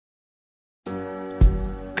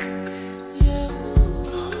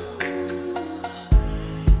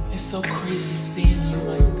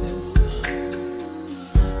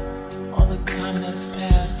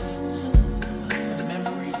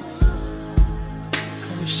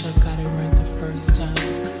wish I got it right the first time.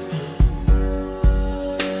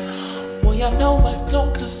 Boy, I know I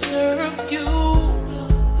don't deserve you,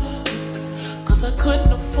 'cause I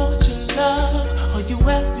couldn't afford your love. All you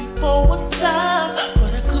asked me for was time,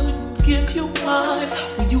 but I couldn't give you mine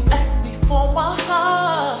when you asked me for my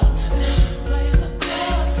heart.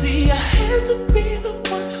 See, I had to be the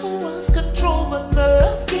one who was controlling the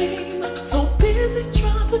love game. So busy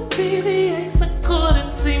trying to be the ace, I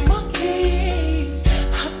couldn't see my king.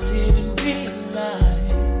 I didn't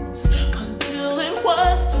realize until it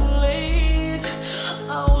was too late.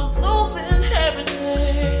 I was losing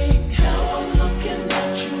everything. Now I'm looking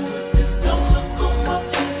at you with this dumb look on my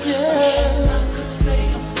face. Yeah. Wishing I could say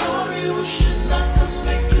I'm sorry, wishing I could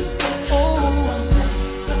make you stay. 'Cause I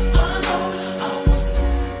messed up, I know. I was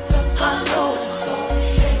screwed up, I know. Sorry,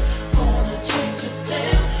 ain't gonna change a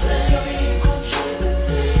damn thing.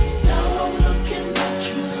 Now I'm looking at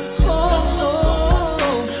you with this dumb look on my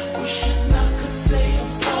face. Wishing I could say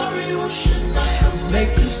I'm sorry, wishing I could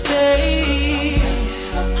make you stay.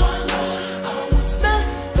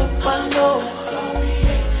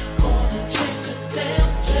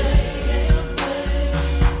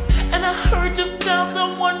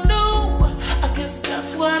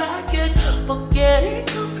 Getting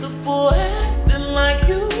comfortable acting like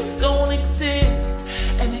you don't exist,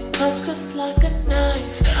 and it cuts just like a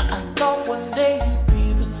knife. I thought one day you'd be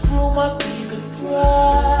the groom, I'd be the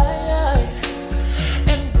bride,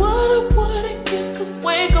 and what I wouldn't give to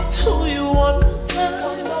wake up to you one more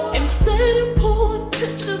time. Instead of pulling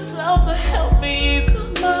pictures out to help me ease my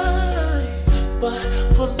mind. But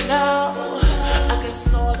for now, I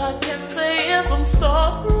guess all I can say is I'm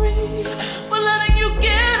sorry.